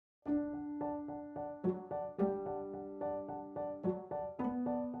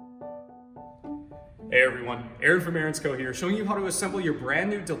Hey everyone, Aaron from Ariens here, showing you how to assemble your brand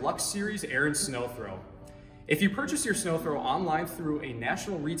new Deluxe Series Ariens Sno-Thro. If you purchase your Sno-Thro online through a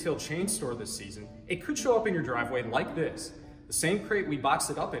national retail chain store this season, it could show up in your driveway like this, the same crate we boxed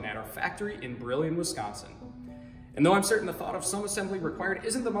it up in at our factory in Brillion, Wisconsin. And though I'm certain the thought of some assembly required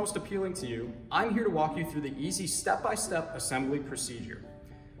isn't the most appealing to you, I'm here to walk you through the easy step-by-step assembly procedure.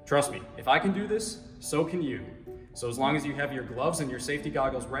 Trust me, if I can do this, so can you. So as long as you have your gloves and your safety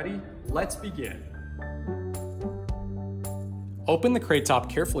goggles ready, let's begin. Open the crate top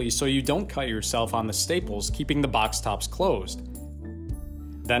carefully so you don't cut yourself on the staples, keeping the box tops closed.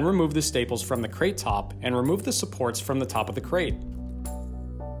 Then remove the staples from the crate top and remove the supports from the top of the crate.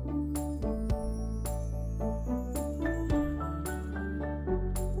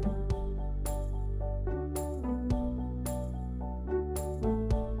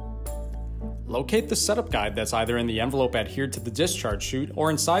 Locate the setup guide that's either in the envelope adhered to the discharge chute or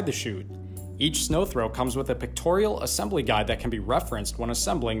inside the chute. Each Sno-Thro comes with a pictorial assembly guide that can be referenced when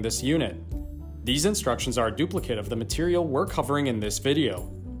assembling this unit. These instructions are a duplicate of the material we're covering in this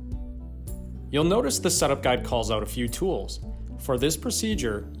video. You'll notice the setup guide calls out a few tools. For this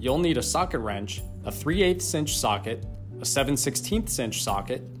procedure, you'll need a socket wrench, a 3/8 inch socket, a 7/16 inch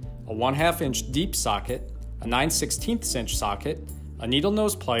socket, a 1/2 inch deep socket, a 9/16 inch socket, a needle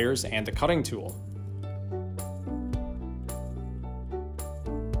nose pliers, and a cutting tool.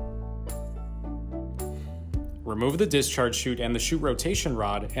 Remove the discharge chute and the chute rotation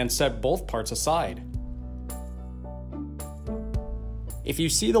rod and set both parts aside. If you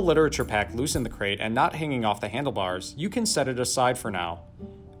see the literature pack loose in the crate and not hanging off the handlebars, you can set it aside for now.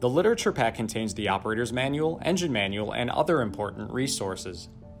 The literature pack contains the operator's manual, engine manual, and other important resources.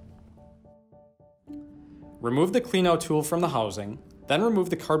 Remove the cleanout tool from the housing, then remove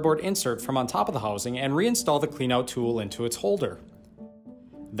the cardboard insert from on top of the housing and reinstall the cleanout tool into its holder.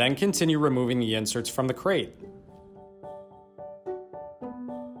 Then continue removing the inserts from the crate.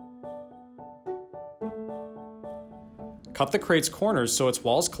 Cut the crate's corners so its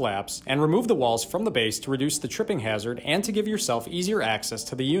walls collapse, and remove the walls from the base to reduce the tripping hazard and to give yourself easier access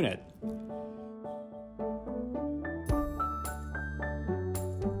to the unit.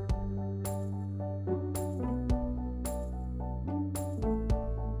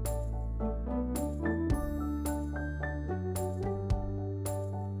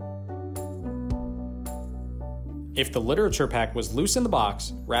 If the literature pack was loose in the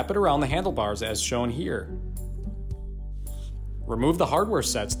box, wrap it around the handlebars as shown here. Remove the hardware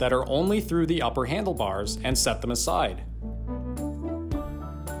sets that are only through the upper handlebars and set them aside.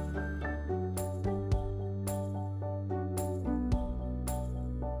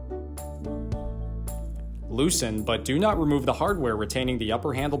 Loosen, but do not remove the hardware retaining the upper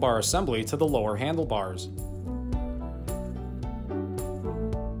handlebar assembly to the lower handlebars.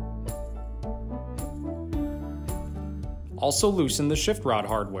 Also loosen the shift rod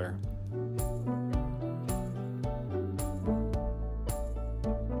hardware.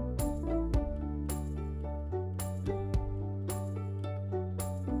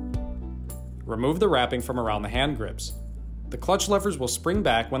 Remove the wrapping from around the hand grips. The clutch levers will spring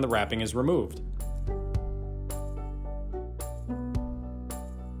back when the wrapping is removed.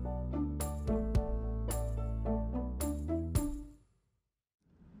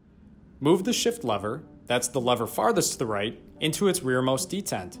 Move the shift lever, that's the lever farthest to the right, into its rearmost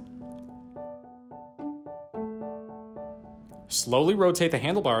detent. Slowly rotate the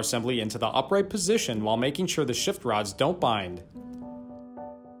handlebar assembly into the upright position while making sure the shift rods don't bind.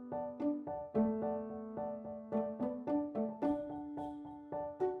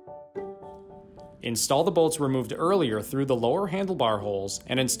 Install the bolts removed earlier through the lower handlebar holes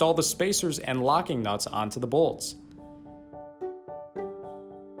and install the spacers and locking nuts onto the bolts.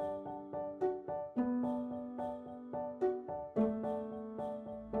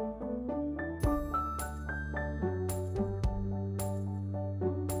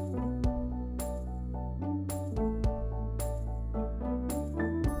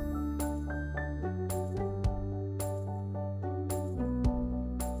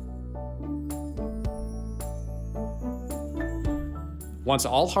 Once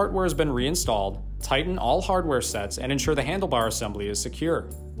all hardware has been reinstalled, tighten all hardware sets and ensure the handlebar assembly is secure.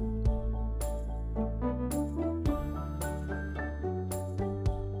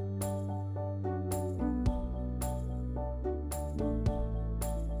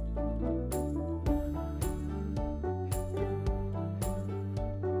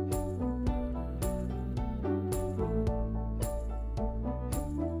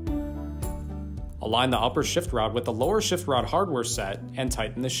 Align the upper shift rod with the lower shift rod hardware set and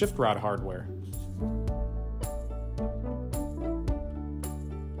tighten the shift rod hardware.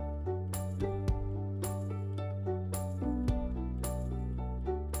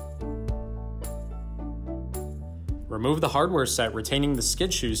 Remove the hardware set retaining the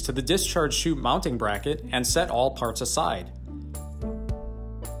skid shoes to the discharge chute mounting bracket and set all parts aside.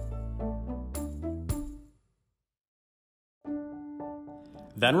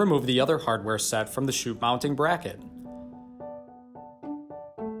 Then remove the other hardware set from the chute mounting bracket.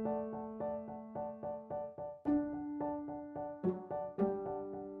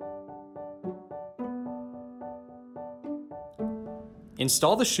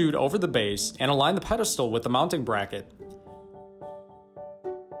 Install the chute over the base and align the pedestal with the mounting bracket.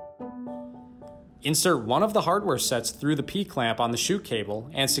 Insert one of the hardware sets through the P-clamp on the chute cable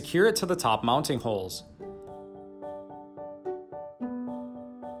and secure it to the top mounting holes.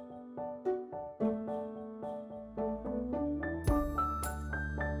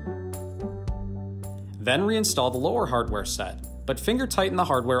 Then reinstall the lower hardware set, but finger tighten the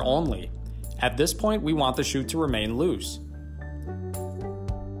hardware only. At this point, we want the chute to remain loose.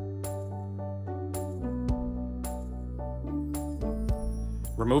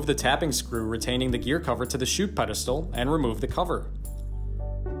 Remove the tapping screw retaining the gear cover to the chute pedestal and remove the cover.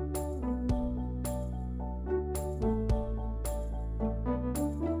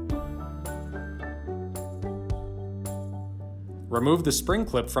 Remove the spring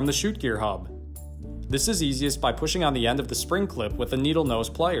clip from the chute gear hub. This is easiest by pushing on the end of the spring clip with the needle nose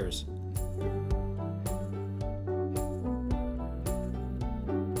pliers.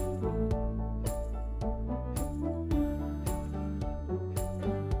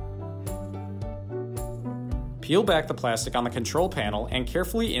 Peel back the plastic on the control panel and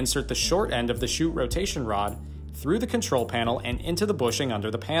carefully insert the short end of the chute rotation rod through the control panel and into the bushing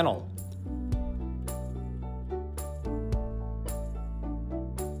under the panel.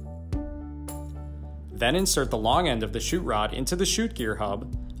 Then insert the long end of the chute rod into the chute gear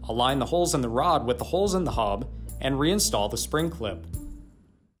hub, align the holes in the rod with the holes in the hub, and reinstall the spring clip.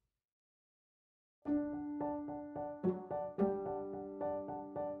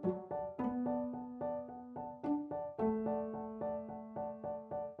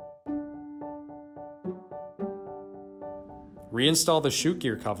 Reinstall the chute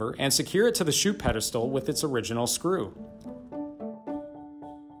gear cover and secure it to the chute pedestal with its original screw.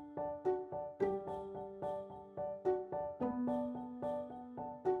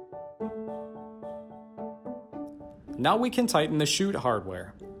 Now we can tighten the chute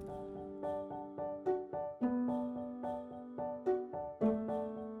hardware.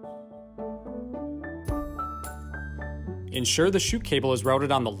 Ensure the chute cable is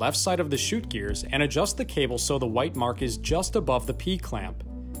routed on the left side of the chute gears and adjust the cable so the white mark is just above the P-clamp.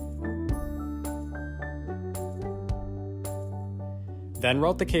 Then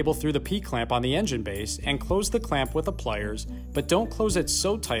route the cable through the P-clamp on the engine base and close the clamp with the pliers, but don't close it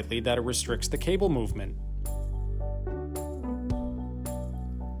so tightly that it restricts the cable movement.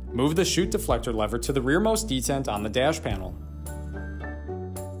 Move the chute deflector lever to the rearmost detent on the dash panel.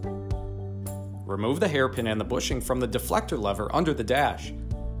 Remove the hairpin and the bushing from the deflector lever under the dash.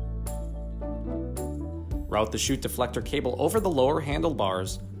 Route the chute deflector cable over the lower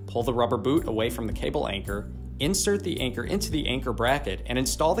handlebars, pull the rubber boot away from the cable anchor, insert the anchor into the anchor bracket, and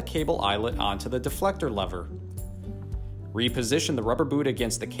install the cable eyelet onto the deflector lever. Reposition the rubber boot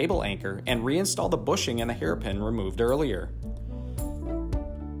against the cable anchor and reinstall the bushing and the hairpin removed earlier.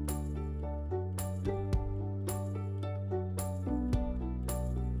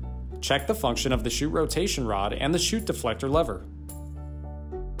 Check the function of the chute rotation rod and the chute deflector lever.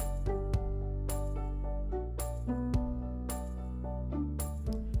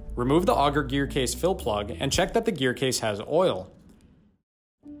 Remove the auger gear case fill plug and check that the gear case has oil.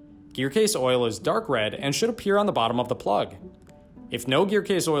 Gear case oil is dark red and should appear on the bottom of the plug. If no gear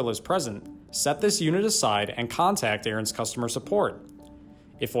case oil is present, set this unit aside and contact Ariens customer support.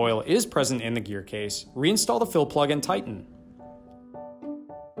 If oil is present in the gear case, reinstall the fill plug and tighten.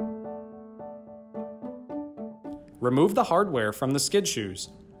 Remove the hardware from the skid shoes.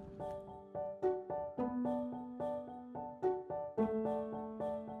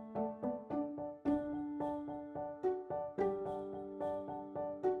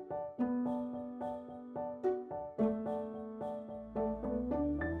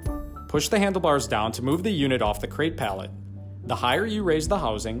 Push the handlebars down to move the unit off the crate pallet. The higher you raise the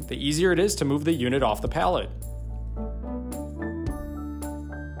housing, the easier it is to move the unit off the pallet.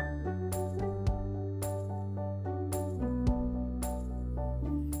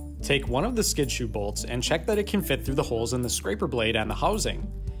 Take one of the skid shoe bolts and check that it can fit through the holes in the scraper blade and the housing.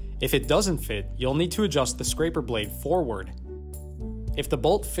 If it doesn't fit, you'll need to adjust the scraper blade forward. If the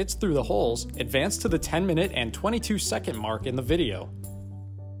bolt fits through the holes, advance to the 10-minute and 22-second mark in the video.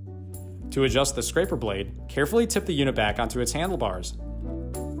 To adjust the scraper blade, carefully tip the unit back onto its handlebars.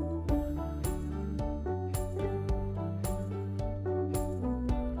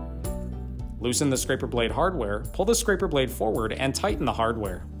 Loosen the scraper blade hardware, pull the scraper blade forward, and tighten the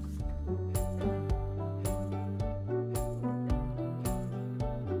hardware.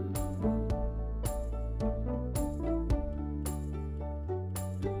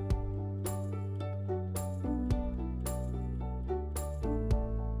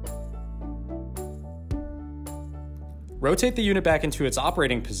 Rotate the unit back into its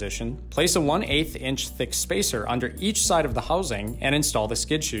operating position, place a 1/8 inch thick spacer under each side of the housing, and install the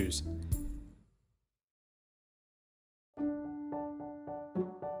skid shoes.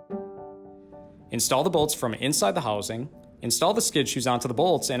 Install the bolts from inside the housing, install the skid shoes onto the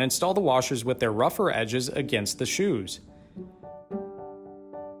bolts, and install the washers with their rougher edges against the shoes.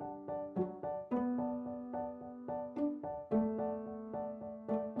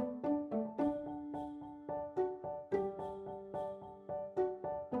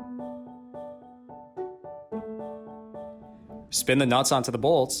 Spin the nuts onto the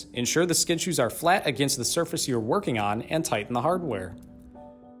bolts, ensure the skid shoes are flat against the surface you're working on, and tighten the hardware.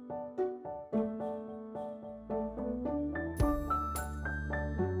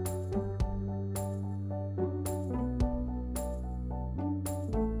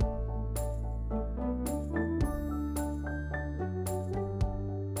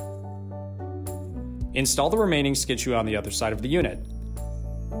 Install the remaining skid shoe on the other side of the unit.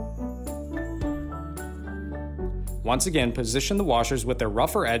 Once again, position the washers with their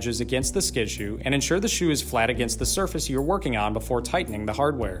rougher edges against the skid shoe and ensure the shoe is flat against the surface you're working on before tightening the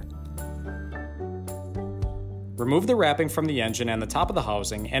hardware. Remove the wrapping from the engine and the top of the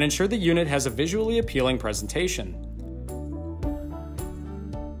housing and ensure the unit has a visually appealing presentation.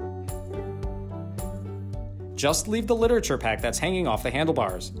 Just leave the literature pack that's hanging off the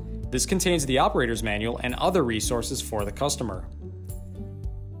handlebars. This contains the operator's manual and other resources for the customer.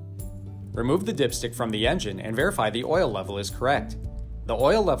 Remove the dipstick from the engine and verify the oil level is correct. The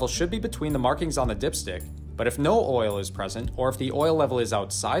oil level should be between the markings on the dipstick, but if no oil is present or if the oil level is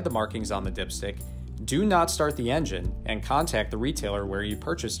outside the markings on the dipstick, do not start the engine and contact the retailer where you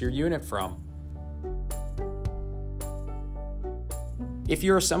purchased your unit from. If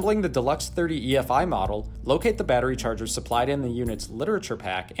you're assembling the Deluxe 30 EFI model, locate the battery charger supplied in the unit's literature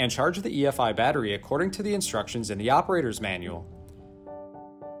pack and charge the EFI battery according to the instructions in the operator's manual.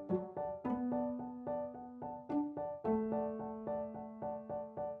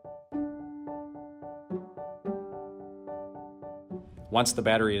 Once the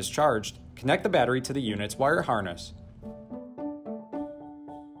battery is charged, connect the battery to the unit's wire harness.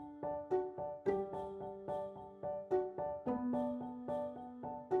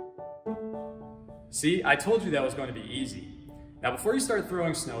 See, I told you that was going to be easy. Now before you start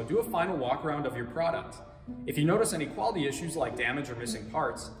throwing snow, do a final walk around of your product. If you notice any quality issues like damage or missing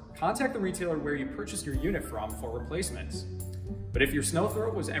parts, contact the retailer where you purchased your unit from for replacements. But if your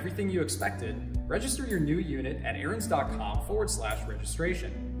Sno-Thro was everything you expected, register your new unit at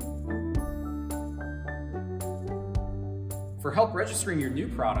ariens.com/registration. For help registering your new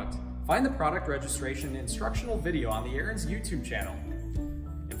product, find the product registration instructional video on the Ariens YouTube channel.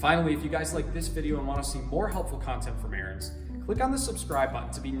 And finally, if you guys like this video and want to see more helpful content from Ariens, click on the subscribe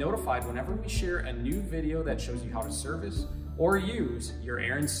button to be notified whenever we share a new video that shows you how to service or use your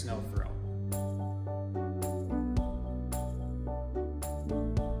Ariens Sno-Thro.